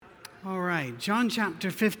All right, John chapter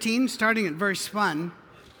 15, starting at verse 1.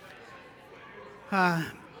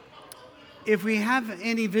 If we have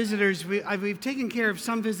any visitors, we've taken care of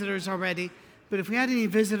some visitors already, but if we had any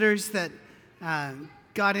visitors that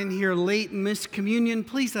got in here late and missed communion,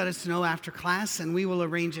 please let us know after class and we will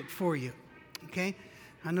arrange it for you, okay?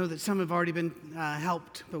 I know that some have already been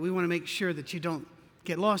helped, but we want to make sure that you don't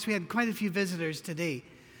get lost. We had quite a few visitors today,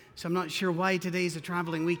 so I'm not sure why today's a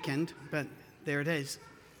traveling weekend, but there it is.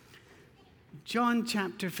 John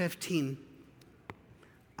chapter 15.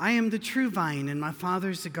 I am the true vine, and my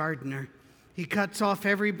Father's the gardener. He cuts off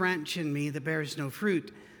every branch in me that bears no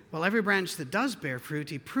fruit, while every branch that does bear fruit,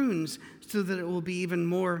 he prunes so that it will be even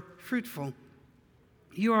more fruitful.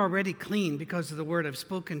 You are already clean because of the word I've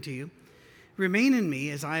spoken to you. Remain in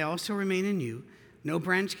me, as I also remain in you. No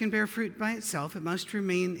branch can bear fruit by itself. It must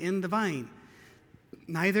remain in the vine.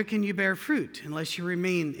 Neither can you bear fruit unless you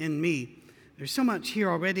remain in me. There's so much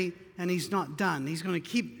here already, and he's not done. He's going to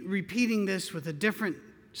keep repeating this with a different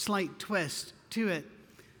slight twist to it.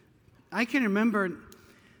 I can remember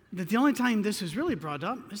that the only time this was really brought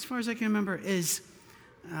up, as far as I can remember, is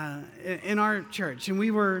in our church. And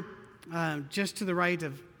we were just to the right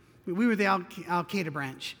of, we were the Al-Qaeda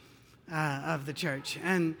branch of the church.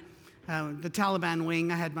 And the Taliban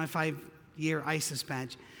wing, I had my 5-year ISIS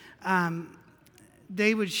badge.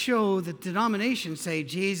 They would show the denominations say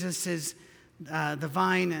Jesus is the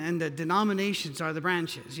vine and the denominations are the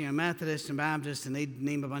branches, Methodist and Baptist, and they'd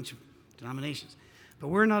name a bunch of denominations. But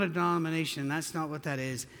we're not a denomination, and that's not what that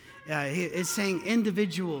is. It's saying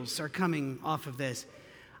individuals are coming off of this.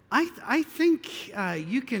 I think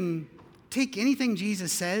you can take anything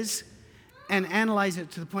Jesus says and analyze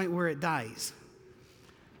it to the point where it dies.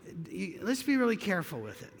 Let's be really careful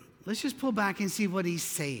with it. Let's just pull back and see what he's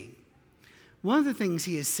saying. One of the things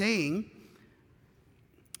he is saying,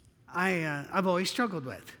 I've always struggled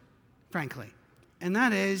with, frankly, and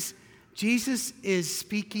that is Jesus is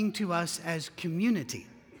speaking to us as community.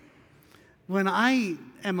 When I'm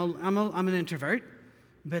an introvert,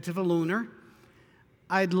 a bit of a loner.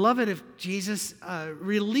 I'd love it if Jesus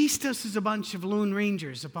released us as a bunch of lone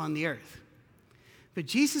rangers upon the earth. But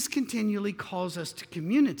Jesus continually calls us to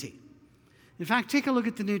community. In fact, take a look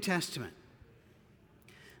at the New Testament.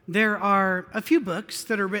 There are a few books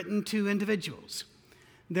that are written to individuals.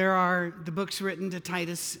 There are the books written to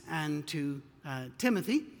Titus and to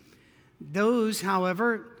Timothy. Those,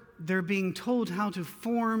 however, they're being told how to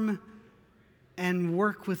form and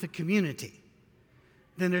work with a community.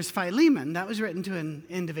 Then there's Philemon. That was written to an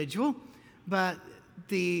individual, but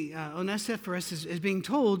the Onesiphorus is being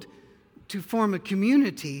told to form a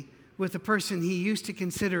community with a person he used to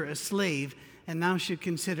consider a slave and now should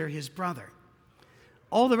consider his brother.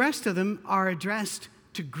 All the rest of them are addressed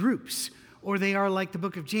to groups, or they are, like the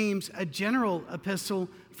book of James, a general epistle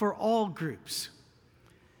for all groups.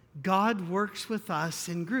 God works with us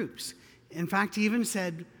in groups. In fact, he even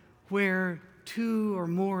said, where 2 or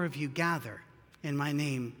more of you gather in my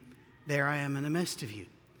name, there I am in the midst of you.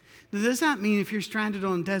 Now, does that mean if you're stranded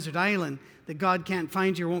on a desert island that God can't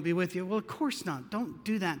find you or won't be with you? Well, of course not. Don't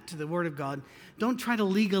do that to the Word of God. Don't try to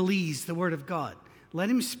legalese the Word of God. Let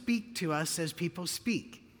him speak to us as people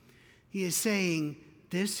speak. He is saying,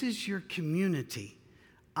 this is your community.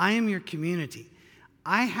 I am your community.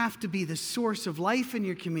 I have to be the source of life in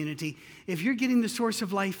your community. If you're getting the source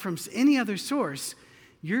of life from any other source,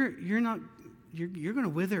 you're going to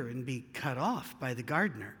wither and be cut off by the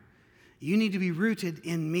gardener. You need to be rooted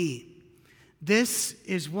in me. This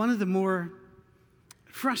is one of the more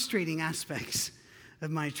frustrating aspects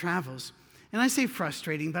of my travels. And I say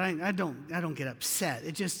frustrating, but I don't get upset.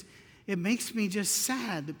 It makes me just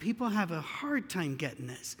sad that people have a hard time getting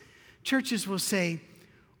this. Churches will say,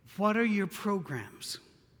 what are your programs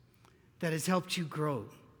that has helped you grow?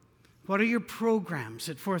 What are your programs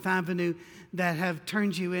at 4th Avenue that have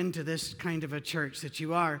turned you into this kind of a church that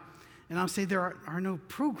you are? And I'll say there are no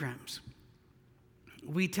programs.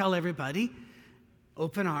 We tell everybody,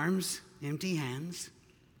 open arms, empty hands,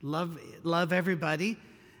 love everybody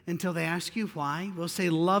until they ask you why. We'll say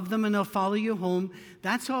love them and they'll follow you home.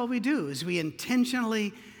 That's all we do, is we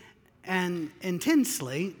intentionally and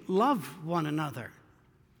intensely love one another.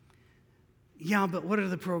 Yeah, but what are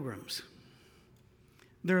the programs?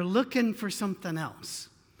 They're looking for something else.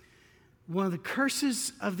 One of the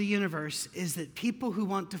curses of the universe is that people who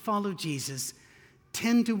want to follow Jesus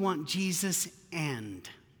tend to want Jesus and.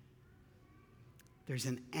 There's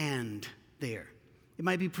an and there. It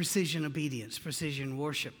might be precision obedience, precision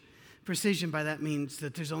worship. Precision by that means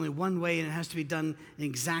that there's only one way and it has to be done in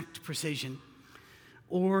exact precision.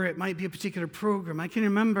 Or it might be a particular program. I can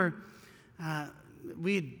remember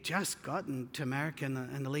we had just gotten to America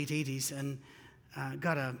in the late 80s and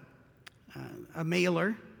got a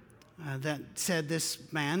mailer that said this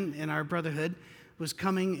man in our brotherhood was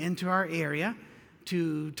coming into our area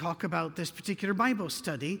to talk about this particular Bible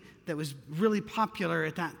study that was really popular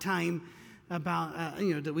at that time about,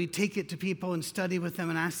 that we take it to people and study with them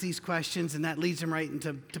and ask these questions, and that leads them right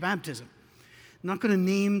into baptism. I'm not going to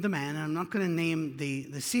name the man, and I'm not going to name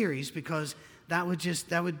the series, because that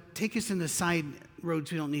would take us into side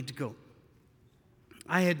roads we don't need to go.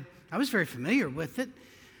 I was very familiar with it,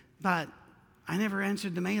 but I never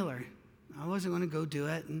answered the mailer. I wasn't going to go do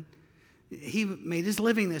it. And he made his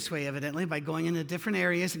living this way, evidently, by going into different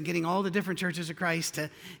areas and getting all the different churches of Christ to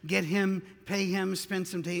get him, pay him, spend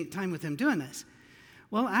some time with him doing this.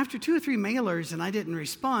 Well, after 2 or 3 mailers and I didn't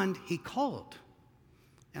respond, he called.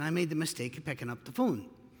 And I made the mistake of picking up the phone.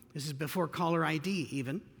 This is before caller ID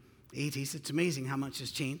even. 80s, it's amazing how much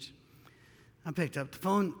has changed. I picked up the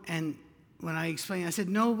phone, and when I explained, I said,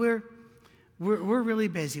 no, we're really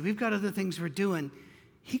busy. We've got other things we're doing.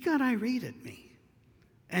 He got irate at me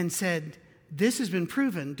and said, this has been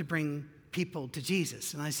proven to bring people to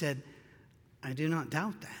Jesus. And I said, I do not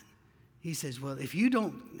doubt that. He says, well, if you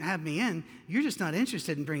don't have me in, you're just not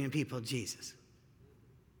interested in bringing people to Jesus.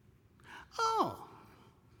 Oh,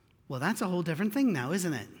 well, that's a whole different thing now,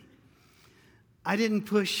 isn't it? I didn't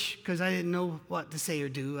push because I didn't know what to say or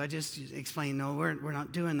do. I just explained, no, we're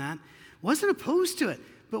not doing that. Wasn't opposed to it,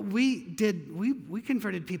 but we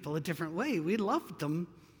converted people a different way. We loved them,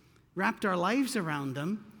 wrapped our lives around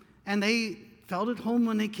them, and they felt at home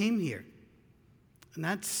when they came here. And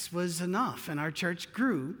that was enough, and our church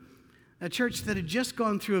grew. A church that had just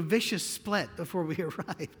gone through a vicious split before we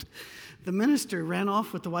arrived. The minister ran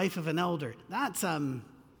off with the wife of an elder. That's one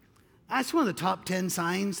of the top 10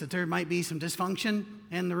 signs that there might be some dysfunction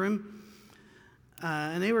in the room.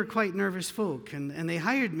 And they were quite nervous folk. And they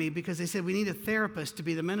hired me because they said, we need a therapist to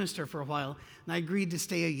be the minister for a while. And I agreed to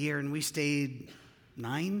stay a year, and we stayed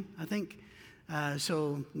 9, I think.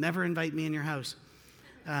 So never invite me in your house.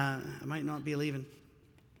 I might not be leaving.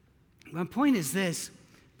 My point is this.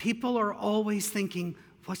 People are always thinking,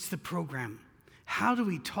 what's the program? How do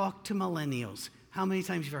we talk to millennials? How many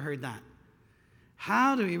times have you heard that?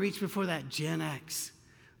 How do we reach before that Gen X?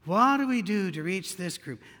 What do we do to reach this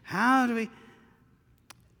group? How do we?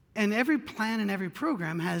 And every plan and every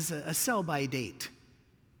program has a sell-by date.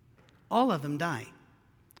 All of them die.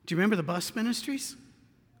 Do you remember the bus ministries?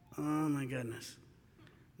 Oh, my goodness.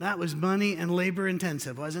 That was money and labor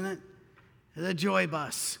intensive, wasn't it? The Joy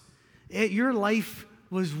Bus. Your life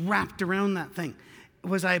was wrapped around that thing.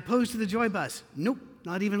 Was I opposed to the Joy Bus? Nope,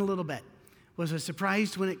 not even a little bit. Was I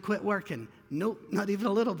surprised when it quit working? Nope, not even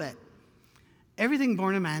a little bit. Everything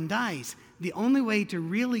born of man dies. The only way to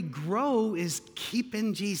really grow is keep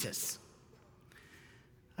in Jesus.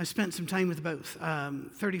 I spent some time with about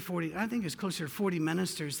 30, 40, I think it was closer to 40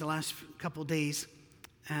 ministers the last couple days.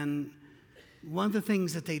 And one of the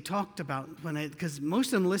things that they talked about, because most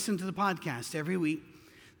of them listen to the podcast every week,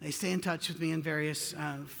 they stay in touch with me in various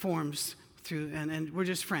forms and we're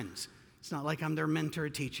just friends. It's not like I'm their mentor or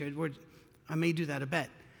teacher. I may do that a bit.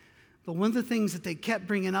 But one of the things that they kept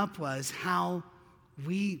bringing up was how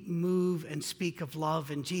we move and speak of love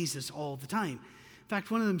and Jesus all the time. In fact,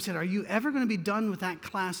 one of them said, are you ever going to be done with that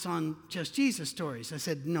class on just Jesus stories? I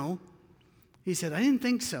said, no. He said, I didn't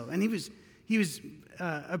think so. And he was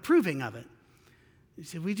approving of it. He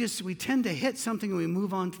said, we tend to hit something and we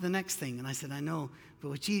move on to the next thing. And I said, I know, but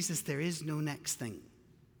with Jesus, there is no next thing.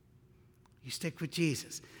 You stick with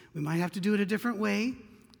Jesus. We might have to do it a different way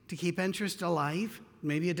to keep interest alive,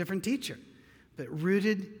 maybe a different teacher, but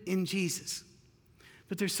rooted in Jesus.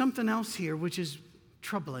 But there's something else here which is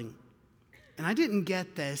troubling. And I didn't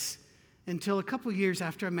get this until a couple years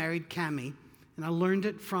after I married Cammie, and I learned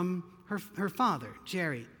it from her father,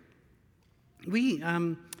 Jerry.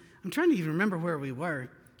 I'm trying to even remember where we were,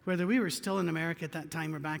 whether we were still in America at that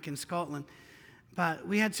time or back in Scotland, but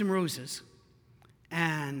we had some roses,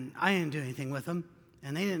 and I didn't do anything with them,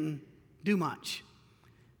 and they didn't do much.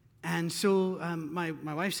 And so my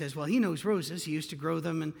wife says, well, he knows roses. He used to grow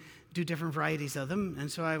them and do different varieties of them.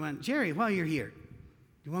 And so I went, Jerry, while you're here,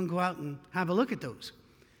 you want to go out and have a look at those?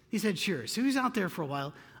 He said, sure. So he was out there for a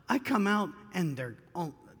while. I come out, and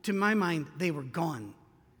to my mind, they were gone.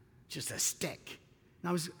 Just a stick.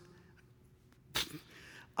 And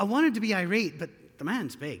I wanted to be irate, but the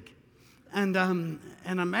man's big. And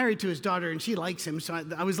I'm married to his daughter, and she likes him, so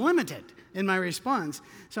I was limited in my response.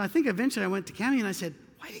 So I think eventually I went to Cammie, and I said,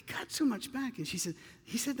 why did he cut so much back? And he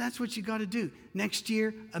said, that's what you got to do. Next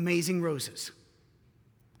year, amazing roses.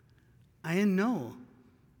 I didn't know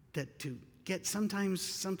that to get sometimes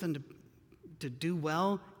something to do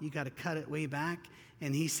well, you got to cut it way back.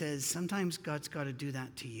 And he says, sometimes God's got to do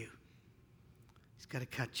that to you. He's got to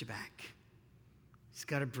cut you back. He's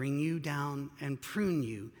got to bring you down and prune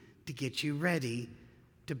you to get you ready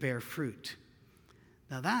to bear fruit.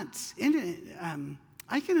 Now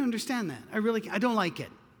I can understand that. I don't like it.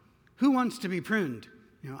 Who wants to be pruned?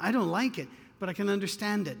 I don't like it, but I can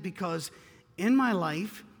understand it because in my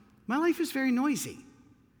life is very noisy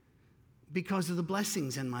because of the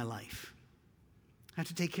blessings in my life. I have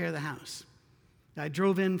to take care of the house. I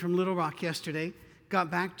drove in from Little Rock yesterday,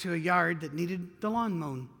 got back to a yard that needed the lawn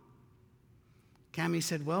mown. Cammie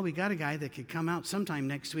said, well, we got a guy that could come out sometime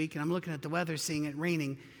next week, and I'm looking at the weather, seeing it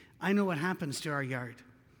raining. I know what happens to our yard.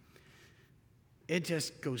 It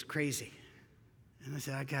just goes crazy. And I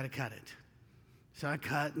said, I got to cut it. So I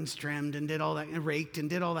cut and trimmed and did all that, and raked and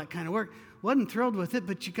did all that kind of work. Wasn't thrilled with it,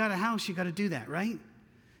 but you got a house, you got to do that, right?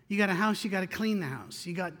 You got a house, you got to clean the house.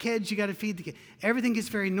 You got kids, you got to feed the kids. Everything gets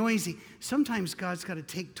very noisy. Sometimes God's got to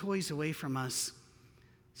take toys away from us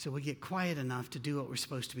so we get quiet enough to do what we're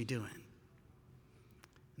supposed to be doing.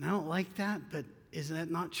 And I don't like that, but isn't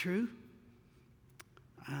that not true?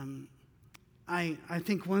 I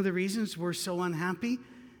think one of the reasons we're so unhappy,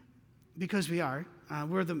 because we are,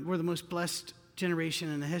 we're the most blessed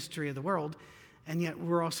generation in the history of the world, and yet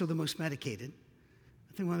we're also the most medicated.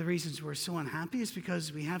 I think one of the reasons we're so unhappy is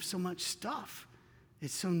because we have so much stuff.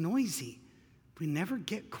 It's so noisy. We never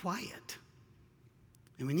get quiet.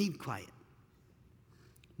 And we need quiet.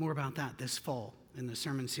 More about that this fall, in the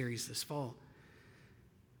sermon series this fall.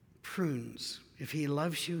 Prunes. If he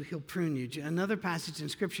loves you, he'll prune you. Another passage in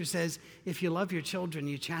Scripture says, if you love your children,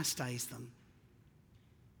 you chastise them.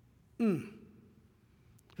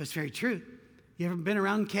 That's very true. You ever been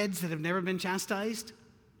around kids that have never been chastised?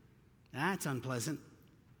 That's unpleasant.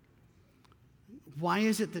 Why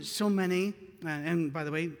is it that so many, and by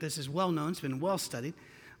the way, this is well known, it's been well studied,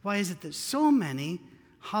 why is it that so many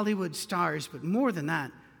Hollywood stars, but more than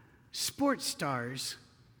that, sports stars,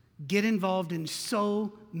 get involved in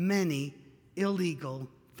so many illegal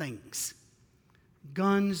things?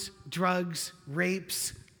 Guns, drugs,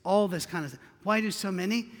 rapes, all this kind of thing. Why do so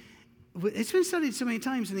many? It's been studied so many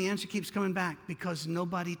times, and the answer keeps coming back, because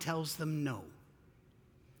nobody tells them no.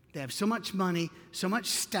 They have so much money, so much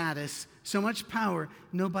status, so much power,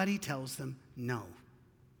 nobody tells them no.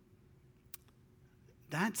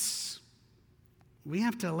 We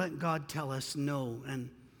have to let God tell us no. And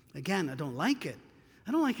again, I don't like it.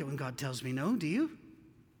 I don't like it when God tells me no, do you?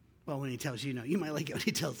 Well, when he tells you no. You might like it when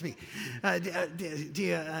he tells me. I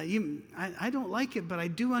don't like it, but I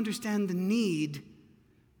do understand the need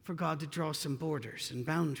for God to draw some borders and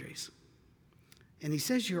boundaries. And he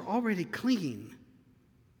says, you're already clean.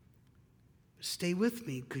 Stay with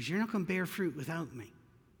me, because you're not going to bear fruit without me.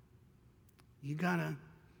 You gotta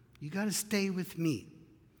stay with me.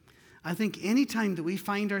 I think any time that we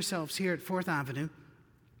find ourselves here at 4th Avenue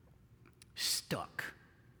stuck,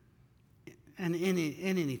 and in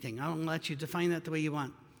anything, I don't let you define that the way you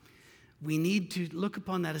want, we need to look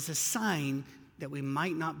upon that as a sign that we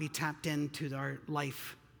might not be tapped into our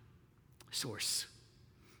life source.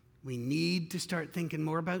 We need to start thinking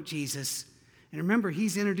more about Jesus. And remember,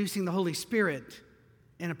 he's introducing the Holy Spirit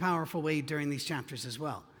in a powerful way during these chapters as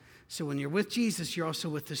well. So when you're with Jesus, you're also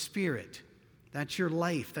with the Spirit. That's your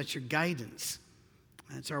life. That's your guidance.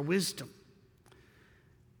 That's our wisdom.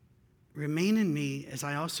 Remain in me as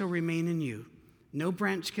I also remain in you. No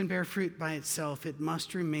branch can bear fruit by itself. It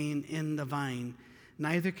must remain in the vine.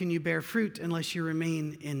 Neither can you bear fruit unless you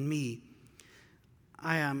remain in me.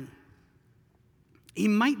 He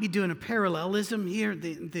might be doing a parallelism here.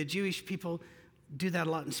 The Jewish people do that a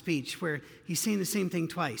lot in speech, where he's saying the same thing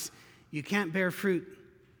twice. You can't bear fruit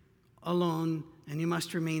alone, and you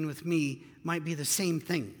must remain with me, might be the same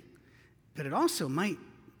thing. But it also might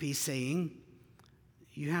be saying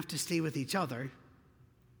you have to stay with each other,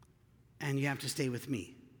 and you have to stay with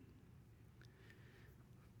me.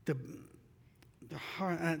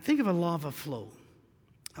 Think of a lava flow.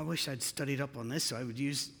 I wish I'd studied up on this so I would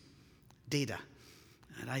use data,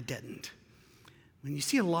 and I didn't. When you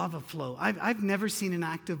see a lava flow, I've never seen an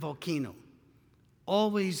active volcano.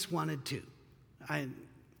 Always wanted to. I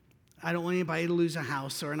don't want anybody to lose a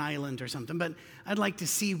house or an island or something, but I'd like to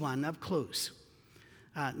see one up close.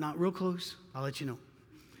 Not real close, I'll let you know.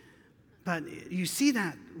 But you see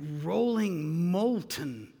that rolling,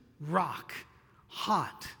 molten rock,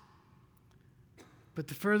 hot. But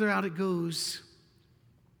the further out it goes,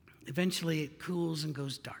 eventually it cools and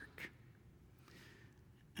goes dark.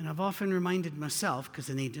 And I've often reminded myself, because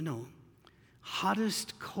I need to know,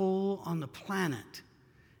 hottest coal on the planet,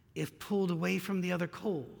 if pulled away from the other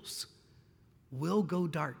coals, will go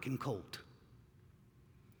dark and cold.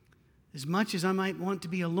 As much as I might want to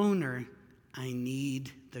be a loner, I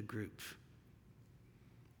need the group.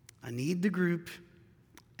 I need the group.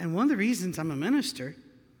 And one of the reasons I'm a minister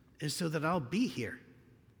is so that I'll be here.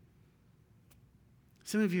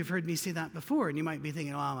 Some of you have heard me say that before, and you might be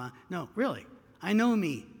thinking, oh, no, really, I know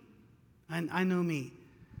me. I know me.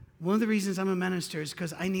 One of the reasons I'm a minister is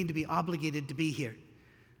because I need to be obligated to be here.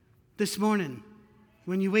 This morning,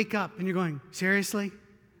 when you wake up and you're going, seriously?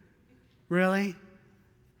 Really?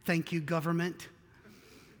 Thank you, government.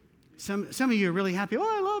 Some of you are really happy. Oh,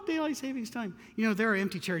 I love daylight savings time. You know, there are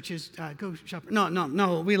empty churches. Go shop.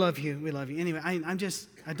 No, we love you. We love you. Anyway,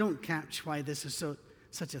 I don't catch why this is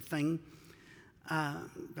such a thing.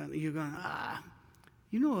 But you're going,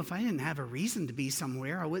 if I didn't have a reason to be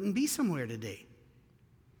somewhere, I wouldn't be somewhere today.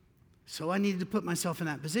 So I needed to put myself in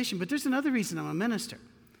that position. But there's another reason I'm a minister,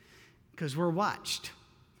 because we're watched.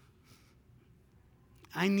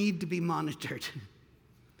 I need to be monitored.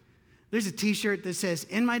 There's a t-shirt that says,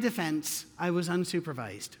 in my defense, I was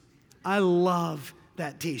unsupervised. I love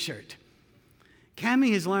that t-shirt.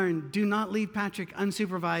 Cammie has learned, do not leave Patrick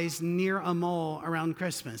unsupervised near a mall around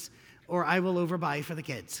Christmas, or I will overbuy for the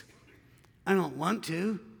kids. I don't want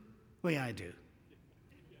to. Well, yeah, I do.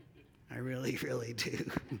 I really, really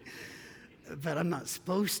do. But I'm not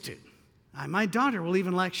supposed to. My daughter will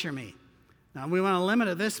even lecture me. Now, we want to limit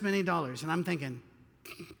it this many dollars. And I'm thinking,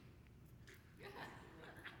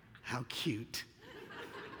 how cute.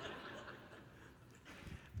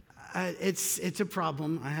 It's a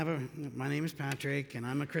problem. My name is Patrick, and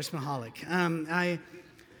I'm a Christmaholic.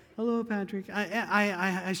 Hello, Patrick.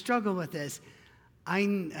 I struggle with this.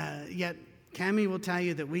 Yet Cammie will tell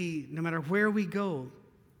you that no matter where we go,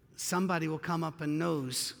 somebody will come up and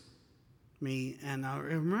knows me, and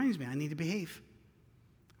it reminds me I need to behave.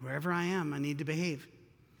 Wherever I am, I need to behave.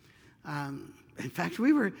 In fact,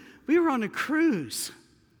 we were on a cruise,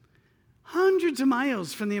 hundreds of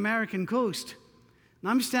miles from the American coast. And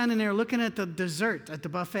I'm standing there looking at the dessert at the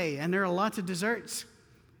buffet, and there are lots of desserts,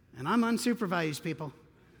 and I'm unsupervised, people.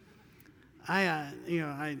 I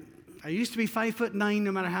used to be 5'9",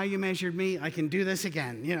 no matter how you measured me. I can do this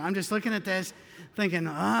again. I'm just looking at this, thinking,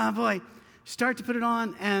 boy, start to put it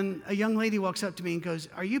on, and a young lady walks up to me and goes,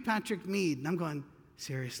 are you Patrick Mead? And I'm going,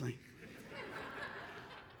 seriously?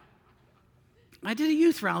 I did a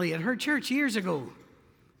youth rally at her church years ago.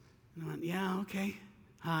 And I went, yeah, okay,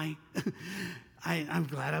 hi. I'm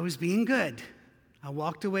glad I was being good. I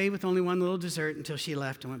walked away with only one little dessert until she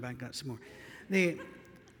left and went back and got some more.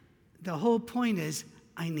 The whole point is,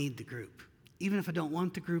 I need the group. Even if I don't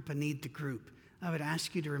want the group, I need the group. I would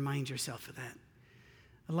ask you to remind yourself of that.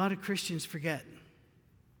 A lot of Christians forget,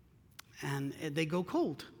 and they go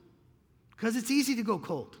cold, because it's easy to go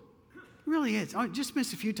cold. It really is. Just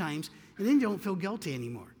miss a few times, and then you don't feel guilty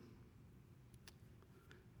anymore.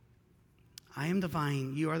 I am the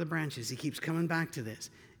vine, you are the branches. He keeps coming back to this.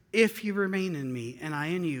 If you remain in me, and I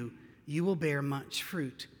in you, you will bear much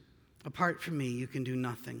fruit. Apart from me, you can do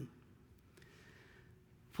nothing.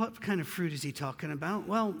 What kind of fruit is he talking about?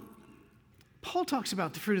 Well, Paul talks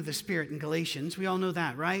about the fruit of the Spirit in Galatians. We all know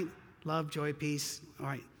that, right? Love, joy, peace. All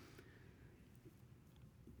right.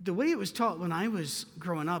 The way it was taught when I was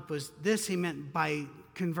growing up was this he meant by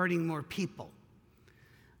converting more people.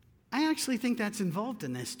 I actually think that's involved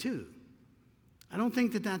in this too. I don't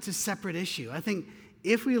think that that's a separate issue. I think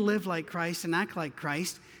if we live like Christ and act like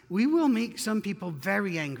Christ, we will make some people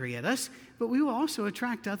very angry at us, but we will also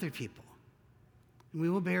attract other people. And we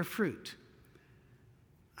will bear fruit.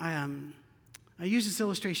 I used this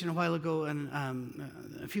illustration a while ago and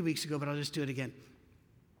a few weeks ago, but I'll just do it again.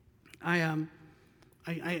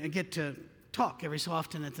 I get to talk every so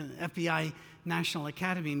often at the FBI National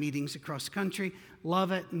Academy meetings across the country.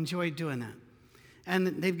 Love it, enjoy doing that. And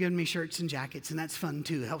they've given me shirts and jackets, and that's fun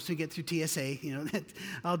too. It helps me get through TSA,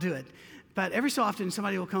 I'll do it. But every so often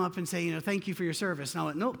somebody will come up and say, thank you for your service. And I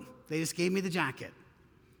went, nope, they just gave me the jacket.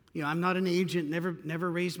 I'm not an agent,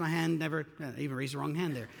 never raised my hand, never even raised the wrong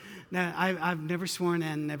hand there. Now, I've never sworn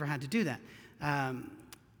and never had to do that.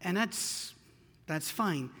 And that's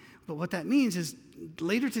fine. But what that means is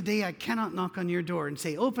later today I cannot knock on your door and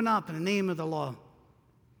say, open up in the name of the law.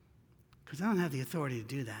 Because I don't have the authority to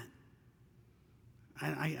do that.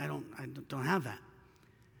 I don't have that.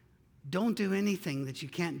 Don't do anything that you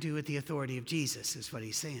can't do with the authority of Jesus, is what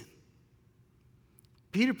he's saying.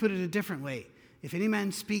 Peter put it a different way. If any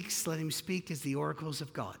man speaks, let him speak as the oracles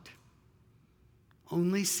of God.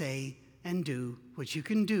 Only say and do what you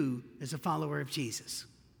can do as a follower of Jesus.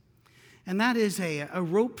 And that is a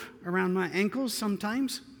rope around my ankles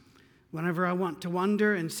sometimes. Whenever I want to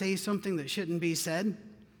wander and say something that shouldn't be said,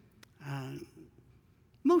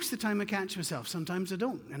 Most of the time I catch myself. Sometimes I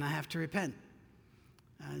don't, and I have to repent.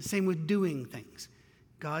 Same with doing things.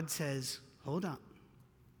 God says, hold up.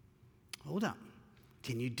 Hold up.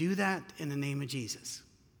 Can you do that in the name of Jesus?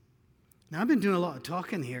 Now, I've been doing a lot of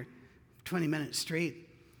talking here, 20 minutes straight.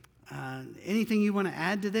 Anything you want to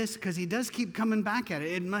add to this? Because he does keep coming back at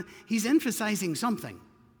it. He's emphasizing something.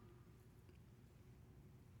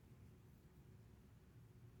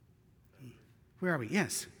 Where are we?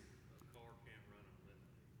 Yes.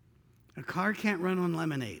 A car can't run on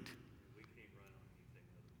lemonade.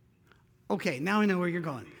 Okay, now I know where you're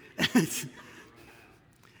going.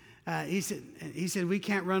 He said we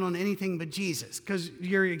can't run on anything but Jesus, because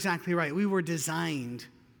you're exactly right. We were designed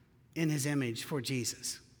in his image for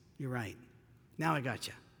Jesus. You're right. Now I got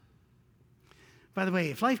you. By the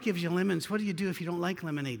way, if life gives you lemons, what do you do if you don't like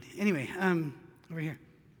lemonade? Anyway, over here.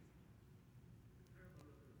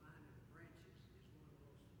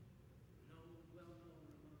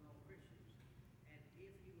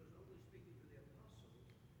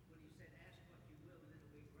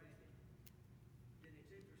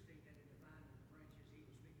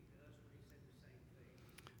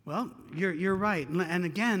 Well, you're right. And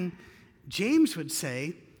again, James would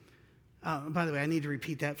say, by the way, I need to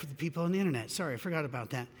repeat that for the people on the internet. Sorry, I forgot about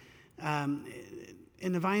that.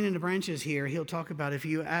 In the vine and the branches here, he'll talk about if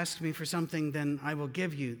you ask me for something, then I will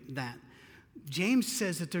give you that. James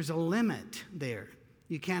says that there's a limit there.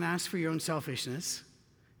 You can't ask for your own selfishness.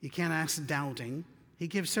 You can't ask doubting. He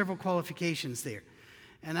gives several qualifications there.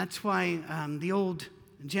 And that's why the old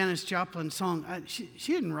Janis Joplin song, she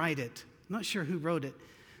didn't write it. I'm not sure who wrote it.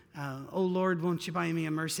 Oh Lord, won't you buy me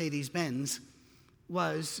a Mercedes-Benz,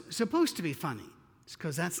 was supposed to be funny. It's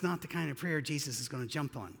because that's not the kind of prayer Jesus is going to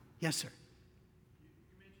jump on. Yes, sir.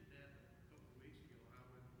 You mentioned that a couple of weeks ago, how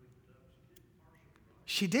when we put it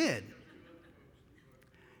up, She did.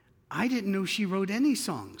 I didn't know she wrote any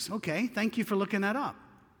songs. Okay, thank you for looking that up.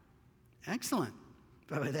 Excellent.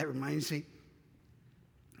 By the way, that reminds me,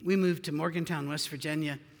 we moved to Morgantown, West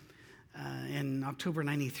Virginia in October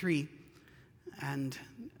 93, and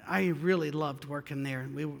I really loved working there.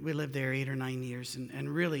 We lived there 8 or 9 years and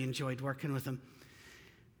really enjoyed working with them.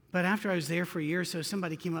 But after I was there for a year or so,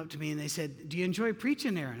 somebody came up to me and they said, do you enjoy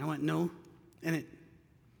preaching there? And I went, no.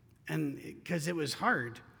 And because it was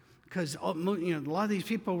hard, because a lot of these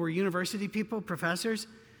people were university people, professors,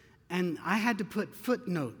 and I had to put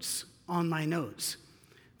footnotes on my notes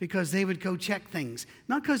because they would go check things.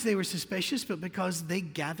 Not because they were suspicious, but because they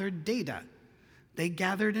gathered data. They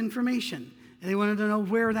gathered information. And they wanted to know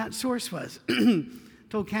where that source was.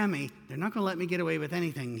 Told Cammie, they're not going to let me get away with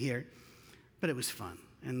anything here. But it was fun,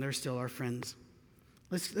 and they're still our friends.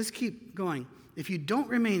 Let's keep going. If you don't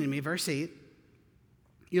remain in me, verse 8,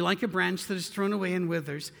 you're like a branch that is thrown away and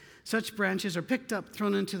withers. Such branches are picked up,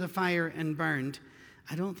 thrown into the fire, and burned.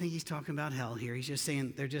 I don't think he's talking about hell here. He's just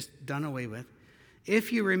saying they're just done away with.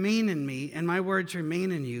 If you remain in me, and my words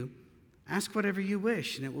remain in you, ask whatever you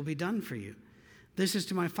wish, and it will be done for you. This is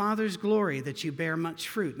to my Father's glory that you bear much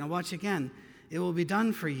fruit. Now watch again. It will be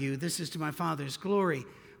done for you. This is to my Father's glory.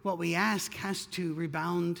 What we ask has to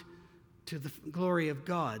rebound to the glory of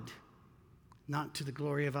God, not to the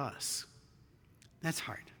glory of us. That's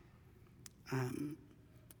hard.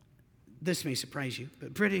 This may surprise you,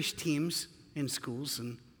 but British teams in schools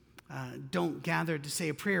and don't gather to say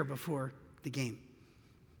a prayer before the game.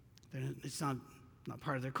 It's not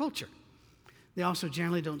part of their culture. They also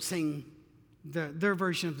generally don't sing their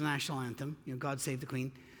version of the national anthem, God Save the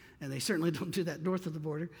Queen, and they certainly don't do that north of the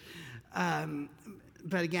border.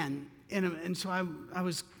 But again, and so I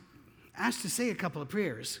was asked to say a couple of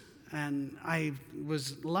prayers, and I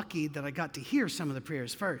was lucky that I got to hear some of the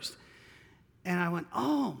prayers first. And I went,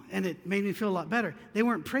 oh, and it made me feel a lot better. They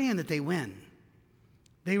weren't praying that they win.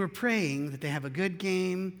 They were praying that they have a good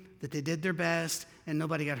game, that they did their best, and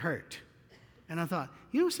nobody got hurt. And I thought,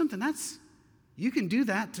 you know something, you can do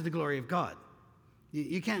that to the glory of God.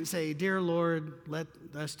 You can't say, dear Lord, let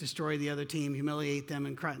us destroy the other team, humiliate them,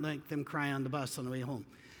 and make them cry on the bus on the way home.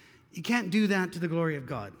 You can't do that to the glory of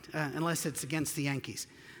God, unless it's against the Yankees.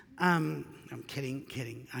 I'm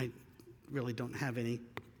kidding. I really don't have any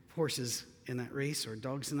horses in that race or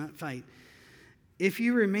dogs in that fight. If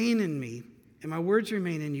you remain in me, and my words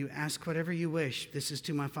remain in you, ask whatever you wish. This is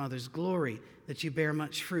to my Father's glory, that you bear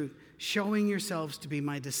much fruit, showing yourselves to be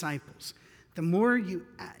my disciples. The more you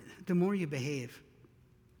behave,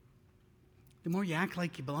 the more you act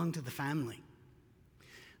like you belong to the family.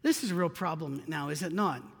 This is a real problem now, is it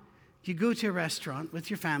not? You go to a restaurant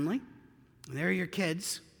with your family, and there are your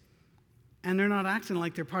kids, and they're not acting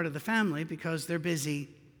like they're part of the family because they're busy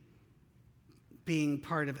being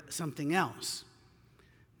part of something else.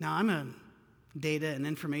 Now, I'm data and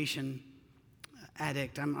information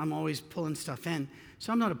addict. I'm always pulling stuff in.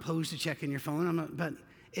 So I'm not opposed to checking your phone. But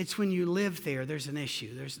it's when you live there, there's an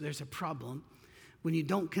issue. There's a problem. When you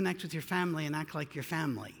don't connect with your family and act like your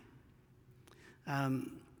family.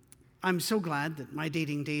 I'm so glad that my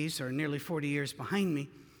dating days are nearly 40 years behind me.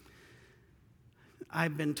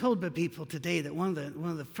 I've been told by people today that one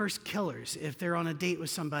of the first killers, if they're on a date with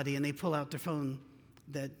somebody and they pull out their phone,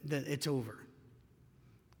 that it's over.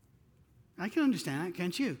 I can understand that,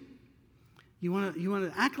 can't you? You want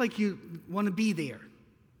to act like you want to be there,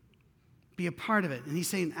 be a part of it. And he's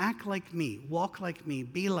saying, act like me, walk like me,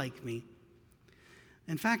 be like me.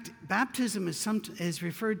 In fact, baptism is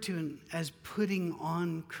referred to as putting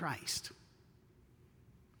on Christ.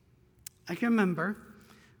 I can remember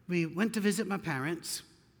we went to visit my parents.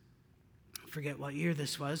 I forget what year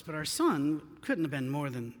this was, but our son couldn't have been more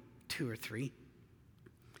than 2 or 3.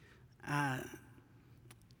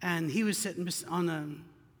 And he was sitting on a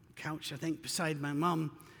couch, I think, beside my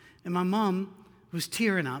mom. And my mom was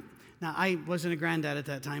tearing up. Now, I wasn't a granddad at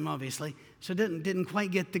that time, obviously, so didn't quite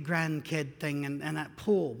get the grandkid thing and that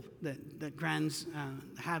pull that grands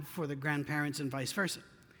have for the grandparents and vice versa.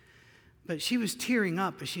 But she was tearing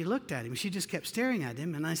up as she looked at him. She just kept staring at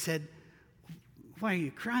him, and I said, "Why are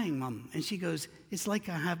you crying, Mom?" And she goes, "It's like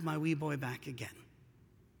I have my wee boy back again."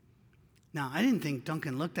 Now, I didn't think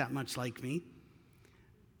Duncan looked that much like me,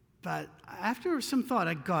 but after some thought,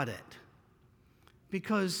 I got it.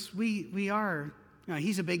 Because we are,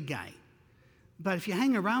 he's a big guy. But if you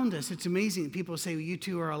hang around us, it's amazing. People say, well, you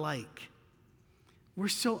two are alike. We're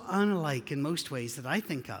so unalike in most ways that I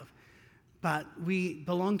think of. But we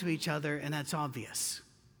belong to each other, and that's obvious,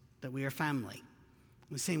 that we are family.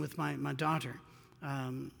 The same with my daughter.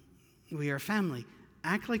 We are family.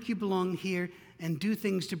 Act like you belong here and do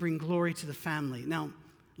things to bring glory to the family. Now,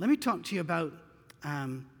 let me talk to you about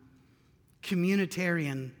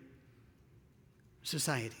communitarian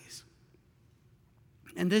societies.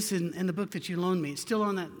 And this in the book that you loaned me, it's still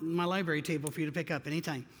on my library table for you to pick up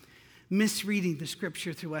anytime. Misreading the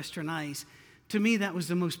scripture through Western eyes. To me, that was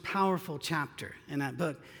the most powerful chapter in that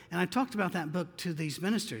book. And I talked about that book to these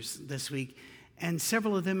ministers this week, and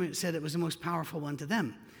several of them said it was the most powerful one to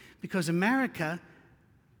them. Because America,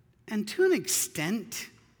 and to an extent,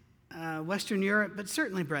 Western Europe, but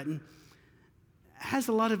certainly Britain, has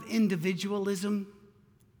a lot of individualism.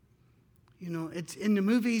 It's in the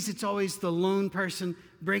movies, it's always the lone person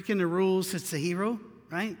breaking the rules. It's the hero,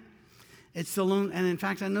 right? It's the lone, and in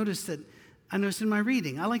fact, I noticed in my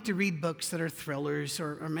reading, I like to read books that are thrillers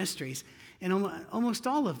or mysteries, and almost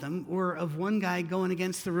all of them were of one guy going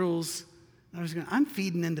against the rules. I'm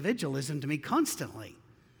feeding individualism to me constantly.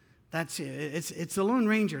 It's the Lone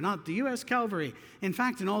Ranger, not the U.S. Cavalry. In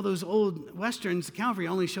fact, in all those old Westerns, the cavalry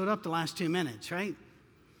only showed up the last 2 minutes, right?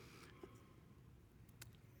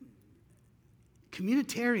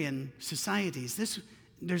 Communitarian societies,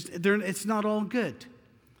 it's not all good.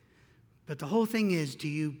 But the whole thing is, do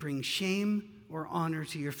you bring shame or honor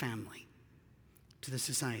to your family, to the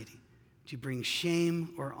society? Do you bring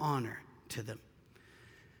shame or honor to them?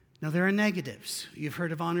 Now, there are negatives. You've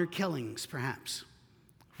heard of honor killings, perhaps,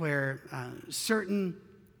 where certain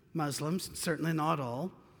Muslims, certainly not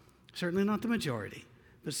all, certainly not the majority,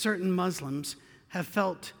 but certain Muslims have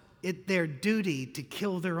felt it their duty to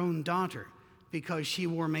kill their own daughter because she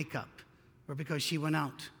wore makeup or because she went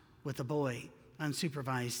out with a boy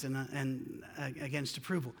unsupervised and against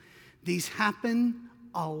approval. These happen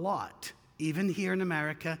a lot, even here in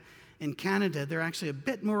America. In Canada, they're actually a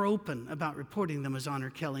bit more open about reporting them as honor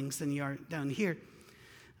killings than you are down here.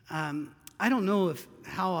 I don't know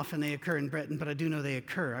how often they occur in Britain, but I do know they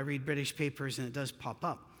occur. I read British papers, and it does pop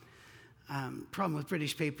up. Problem with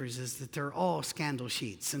British papers is that they're all scandal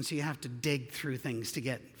sheets, and so you have to dig through things to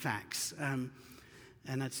get facts, and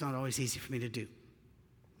that's not always easy for me to do.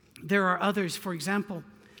 There are others, for example,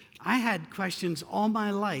 I had questions all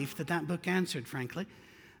my life that book answered, frankly,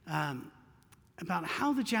 about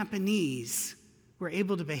how the Japanese were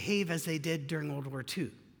able to behave as they did during World War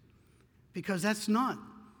II. Because that's not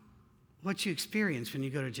what you experience when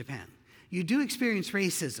you go to Japan. You do experience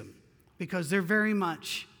racism because they're very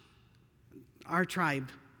much our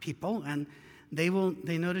tribe people, and they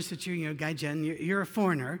notice that you're Gaijin, you're a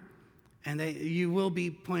foreigner, and you will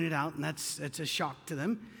be pointed out, and it's a shock to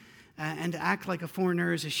them. And to act like a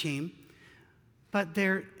foreigner is a shame. But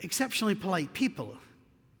they're exceptionally polite people,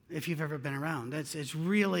 if you've ever been around. It's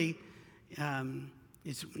really,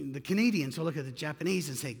 it's the Canadians will look at the Japanese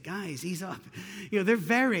and say, guys, ease up. They're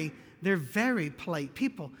very polite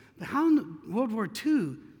people. But how in World War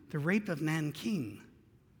II, the rape of Nanking,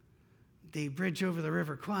 the bridge over the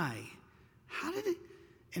River Kwai,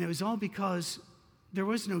 And it was all because there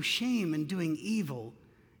was no shame in doing evil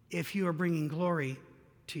if you are bringing glory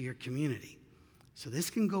to your community. So this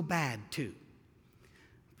can go bad too.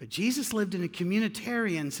 But Jesus lived in a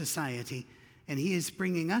communitarian society, and he is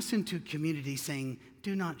bringing us into a community saying,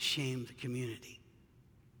 do not shame the community.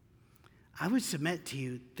 I would submit to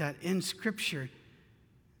you that in Scripture,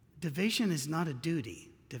 division is not a duty.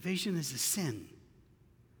 Division is a sin.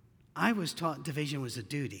 I was taught division was a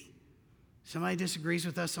duty. Somebody disagrees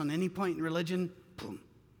with us on any point in religion, boom.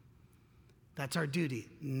 That's our duty.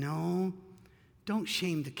 No, don't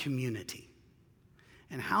shame the community.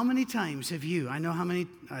 And how many times have you, I know how many,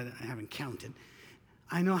 I haven't counted,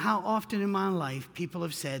 I know how often in my life people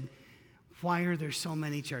have said, why are there so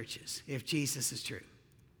many churches if Jesus is true?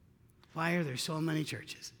 Why are there so many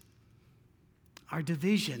churches? Our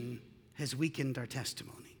division has weakened our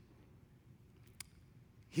testimony.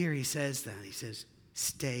 Here he says that. He says,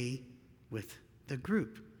 stay with the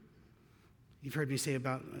group. You've heard me say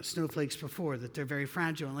about snowflakes before, that they're very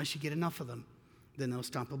fragile. Unless you get enough of them, then they'll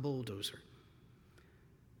stop a bulldozer.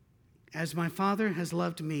 As my Father has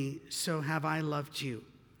loved me, so have I loved you.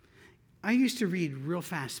 I used to read real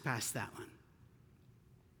fast past that one.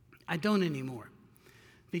 I don't anymore,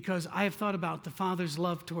 because I have thought about the Father's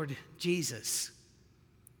love toward Jesus.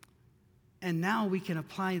 And now we can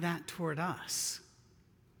apply that toward us.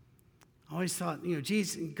 I always thought,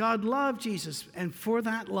 Jesus, God loved Jesus, and for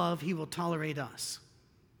that love, he will tolerate us.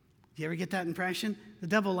 Do you ever get that impression? The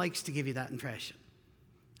devil likes to give you that impression.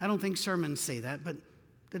 I don't think sermons say that, but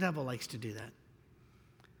the devil likes to do that.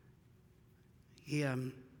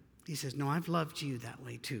 He says, no, I've loved you that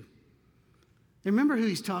way too. Remember who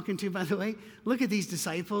he's talking to, by the way? Look at these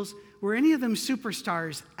disciples. Were any of them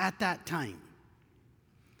superstars at that time?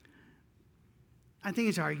 I think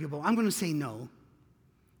it's arguable. I'm going to say no.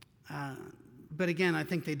 But again, I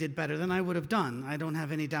think they did better than I would have done. I don't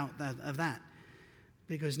have any doubt of that.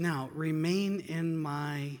 Because now, remain in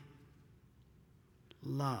my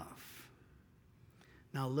love.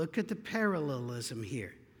 Now look at the parallelism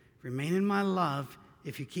here. Remain in my love.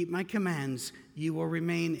 If you keep my commands, you will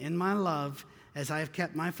remain in my love as I have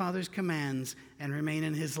kept my Father's commands and remain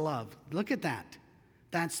in his love. Look at that.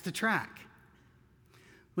 That's the track.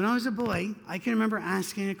 When I was a boy, I can remember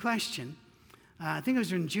asking a question. I think I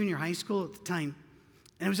was in junior high school at the time,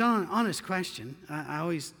 and it was an honest question. I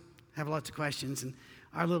always have lots of questions, and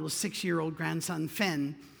our little 6-year-old grandson,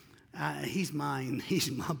 Fenn, he's mine. He's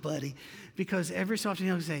my buddy. Because every so often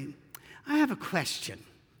he'll say, I have a question.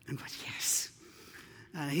 I'm going, yes.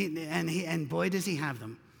 And boy, does he have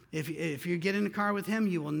them. If you get in a car with him,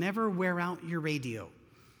 you will never wear out your radio.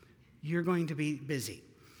 You're going to be busy.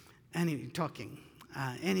 Anyway, talking.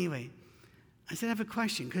 Anyway, I said, I have a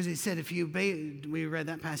question. Because he said, if you obey, we read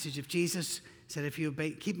that passage of Jesus, said, if you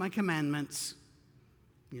obey, keep my commandments.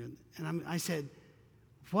 And I said,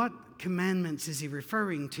 what commandments is he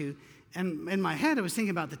referring to? And in my head, I was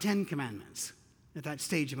thinking about the 10 Commandments at that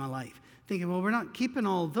stage of my life. Thinking, well, we're not keeping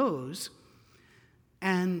all those.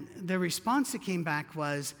 And the response that came back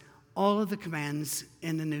was all of the commands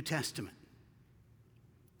in the New Testament.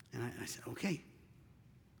 And I said, okay,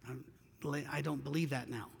 I don't believe that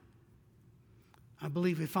now. I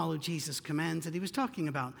believe we follow Jesus' commands that he was talking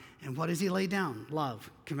about. And what does he lay down? Love,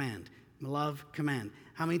 command. Love, command.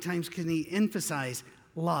 How many times can he emphasize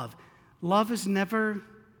love? Love is never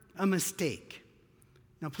a mistake.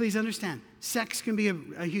 Now, please understand, sex can be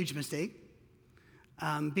a huge mistake.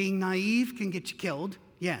 Being naive can get you killed,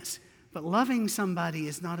 yes. But loving somebody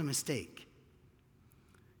is not a mistake.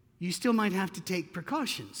 You still might have to take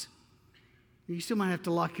precautions. You still might have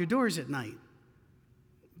to lock your doors at night.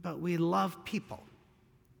 But we love people.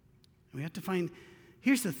 We have to find,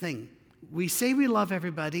 here's the thing. We say we love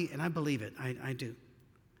everybody, and I believe it. I do.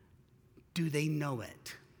 Do they know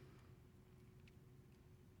it?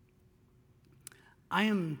 I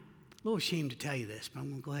am a little ashamed to tell you this, but I'm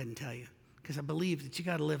going to go ahead and tell you. Because I believe that you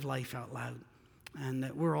got to live life out loud. And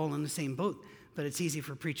that we're all in the same boat. But it's easy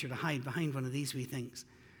for a preacher to hide behind one of these wee things.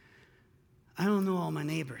 I don't know all my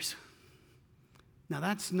neighbors. Now,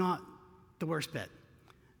 that's not the worst bit.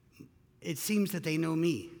 It seems that they know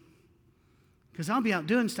me. Because I'll be out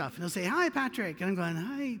doing stuff, and they'll say, hi, Patrick. And I'm going,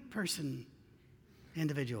 hi, person,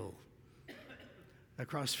 individual.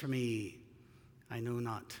 Across from me, I know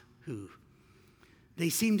not who. They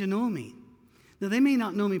seem to know me. Now, they may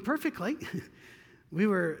not know me perfectly. We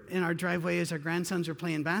were in our driveway as our grandsons were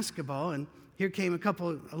playing basketball, and here came a couple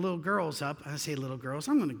of little girls up. I say little girls,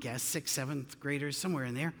 I'm going to guess 6th, 7th graders, somewhere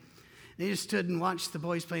in there. They just stood and watched the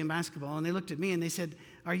boys playing basketball, and they looked at me and they said,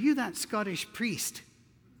 are you that Scottish priest?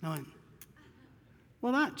 And I went,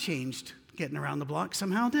 well, that changed getting around the block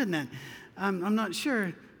somehow, didn't it? I'm not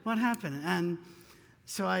sure what happened. And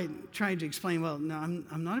so I tried to explain, well, no,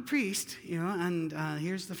 I'm not a priest, and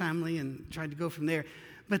here's the family, and tried to go from there.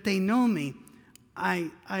 But they know me.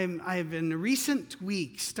 I've in recent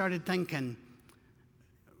weeks started thinking,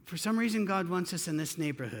 for some reason, God wants us in this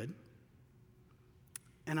neighborhood,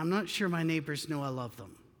 and I'm not sure my neighbors know I love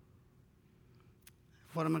them.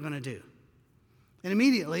 What am I going to do? And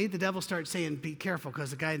immediately, the devil starts saying, be careful,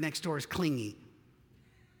 because the guy next door is clingy.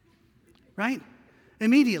 Right?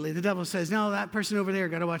 Immediately, the devil says, no, that person over there,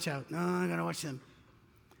 got to watch out. No, I got to watch them.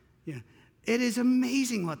 Yeah. It is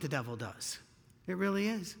amazing what the devil does. It really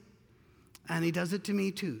is. And he does it to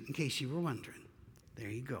me too, in case you were wondering. There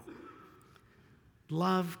you go.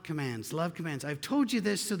 Love commands. Love commands. I've told you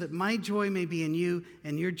this so that my joy may be in you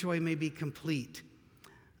and your joy may be complete.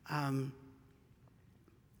 A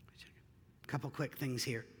couple quick things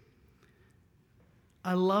here.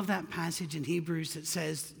 I love that passage in Hebrews that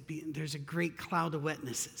says there's a great cloud of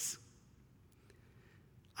witnesses.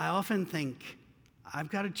 I often think I've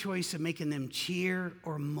got a choice of making them cheer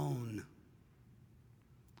or moan.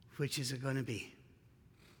 Which is it going to be?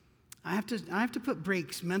 I have to put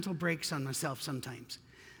brakes, mental brakes on myself sometimes.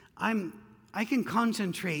 I can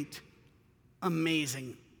concentrate,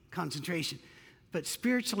 amazing concentration, but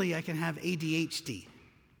spiritually I can have ADHD.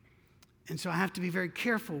 And so I have to be very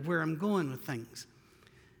careful where I'm going with things.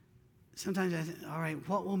 Sometimes I think, all right,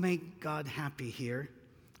 what will make God happy here?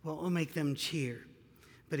 What will make them cheer?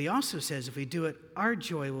 But he also says if we do it, our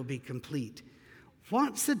joy will be complete.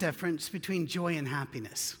 What's the difference between joy and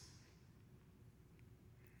happiness?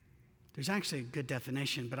 There's actually a good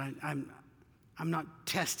definition, but I'm not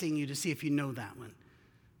testing you to see if you know that one.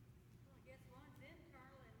 Well, I guess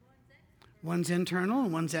One's internal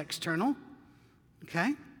and one's external.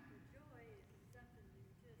 Okay? joy is something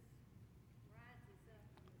that just rises up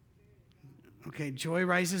from the Spirit of God. Okay, joy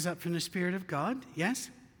rises up from the Spirit of God. Yes?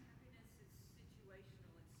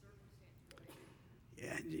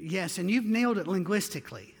 Yes, and you've nailed it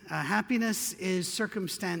linguistically. Happiness is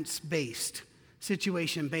circumstance-based,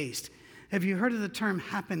 situation-based. Have you heard of the term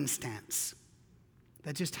happenstance?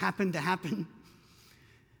 That just happened to happen?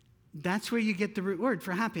 That's where you get the root word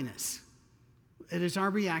for happiness. It is our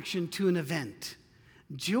reaction to an event.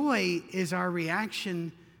 Joy is our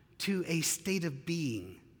reaction to a state of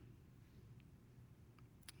being.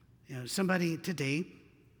 Somebody today,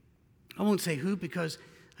 I won't say who because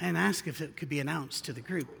I didn't ask if it could be announced to the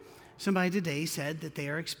group. Somebody today said that they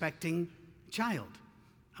are expecting a child.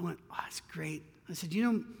 I went, oh, that's great. I said,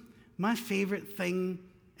 my favorite thing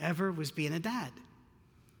ever was being a dad.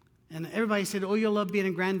 And everybody said, oh, you'll love being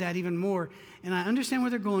a granddad even more. And I understand where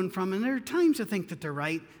they're going from, and there are times I think that they're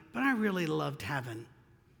right, but I really loved having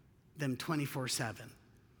them 24/7,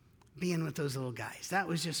 being with those little guys. That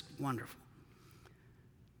was just wonderful.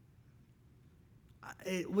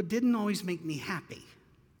 It didn't always make me happy,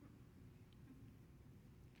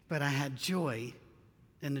 but I had joy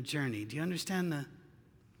in the journey. Do you understand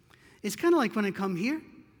It's kind of like when I come here.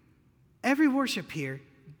 Every worship here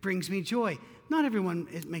brings me joy. Not everyone,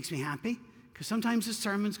 it makes me happy, because sometimes the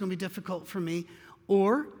sermon's going to be difficult for me,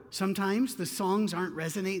 or sometimes the songs aren't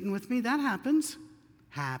resonating with me. That happens.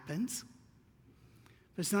 But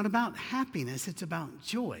it's not about happiness, it's about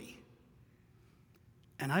joy.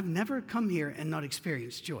 And I've never come here and not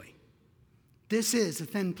experienced joy. This is a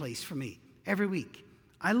thin place for me every week.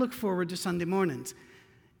 I look forward to Sunday mornings.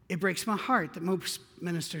 It breaks my heart that most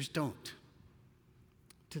ministers don't.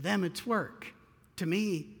 To them, it's work. To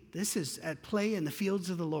me, this is at play in the fields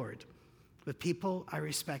of the Lord with people I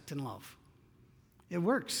respect and love. It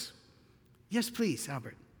works. Yes, please,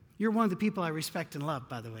 Albert. You're one of the people I respect and love,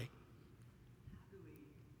 by the way. How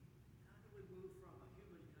do we move from a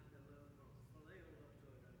human kind of love, from phileo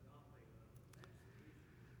love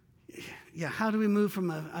to an agape love? Yeah, how do we move from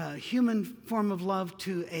a human form of love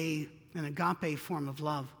to an agape form of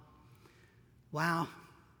love? Wow.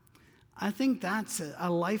 I think that's a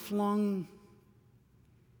lifelong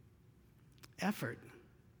effort.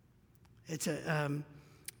 It's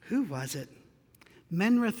who was it?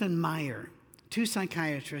 Menrith and Meyer, two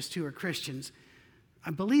psychiatrists who are Christians.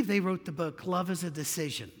 I believe they wrote the book Love is a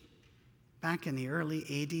Decision back in the early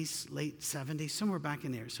 80s, late 70s, somewhere back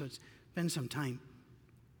in there. So it's been some time.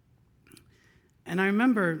 And I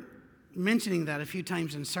remember mentioning that a few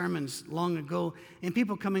times in sermons long ago, and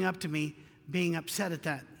people coming up to me being upset at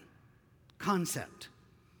that concept.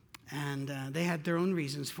 And they had their own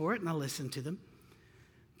reasons for it, and I listened to them.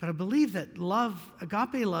 But I believe that love,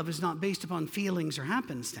 agape love, is not based upon feelings or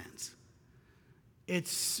happenstance.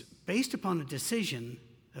 It's based upon a decision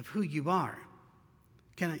of who you are.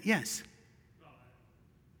 Can I? Yes? Well,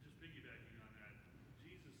 just piggybacking on that,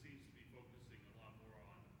 Jesus seems to be focused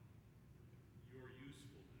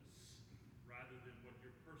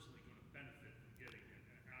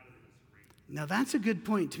Now, that's a good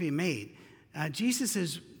point to be made. Jesus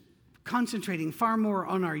is concentrating far more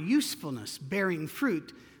on our usefulness, bearing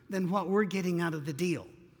fruit, than what we're getting out of the deal.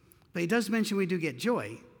 But he does mention we do get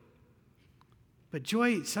joy. But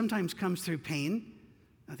joy sometimes comes through pain.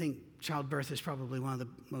 I think childbirth is probably one of the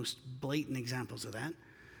most blatant examples of that.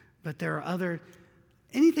 But there are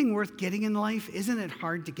anything worth getting in life, isn't it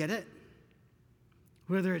hard to get it?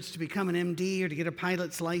 Whether it's to become an MD or to get a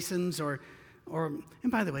pilot's license and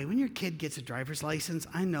by the way, when your kid gets a driver's license,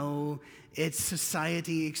 I know it's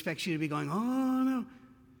society expects you to be going, oh no.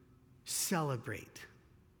 Celebrate.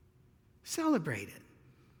 Celebrate it.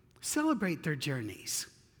 Celebrate their journeys.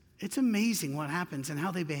 It's amazing what happens and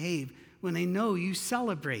how they behave when they know you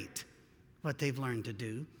celebrate what they've learned to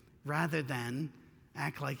do rather than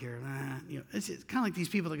act like you're, it's kind of like these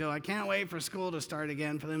people that go, I can't wait for school to start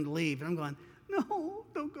again for them to leave. And I'm going, no,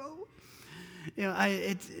 don't go.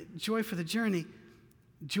 It's joy for the journey.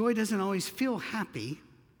 Joy doesn't always feel happy,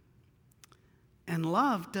 and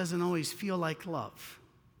love doesn't always feel like love.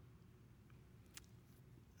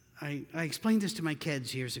 I explained this to my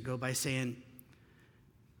kids years ago by saying,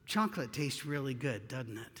 chocolate tastes really good,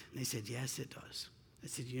 doesn't it? And they said, yes, it does. I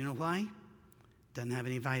said, you know why? It doesn't have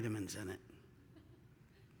any vitamins in it.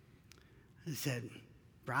 I said,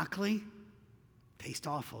 broccoli tastes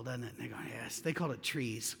awful, doesn't it? And they go, yes. They call it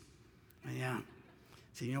trees. And yeah. I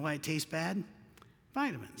said, you know why it tastes bad?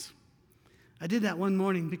 Vitamins. I did that one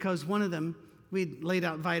morning because one of them, we laid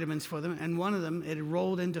out vitamins for them, and one of them, it had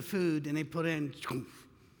rolled into food, and they put in,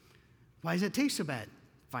 why does it taste so bad?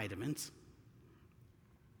 Vitamins.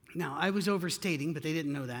 Now, I was overstating, but they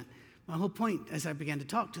didn't know that. My whole point as I began to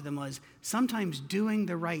talk to them was sometimes doing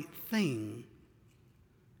the right thing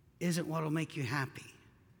isn't what will make you happy,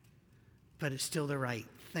 but it's still the right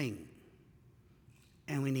thing.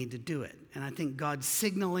 And we need to do it. And I think God's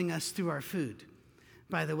signaling us through our food.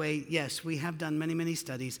 By the way, yes, we have done many, many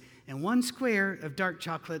studies, and 1 square of dark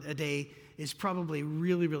chocolate a day is probably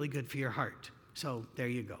really, really good for your heart. So there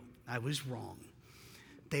you go. I was wrong.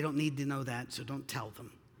 They don't need to know that, so don't tell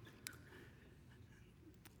them.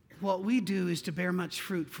 What we do is to bear much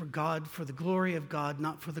fruit for God, for the glory of God,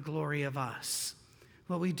 not for the glory of us.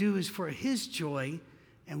 What we do is for his joy,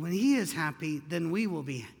 and when he is happy, then we will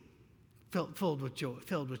be filled with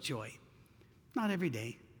joy. Not every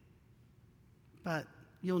day, but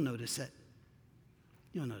you'll notice it.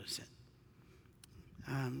 You'll notice it.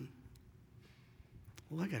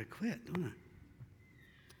 Well, I got to quit, don't I?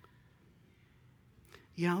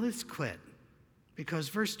 Yeah, let's quit. Because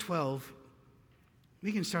verse 12,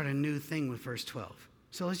 we can start a new thing with verse 12.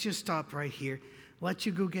 So let's just stop right here. Let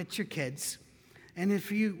you go get your kids. And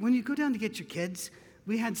when you go down to get your kids,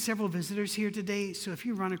 we had several visitors here today, so if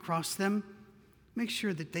you run across them, make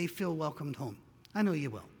sure that they feel welcomed home. I know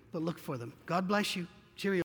you will, but look for them. God bless you. Cheerio.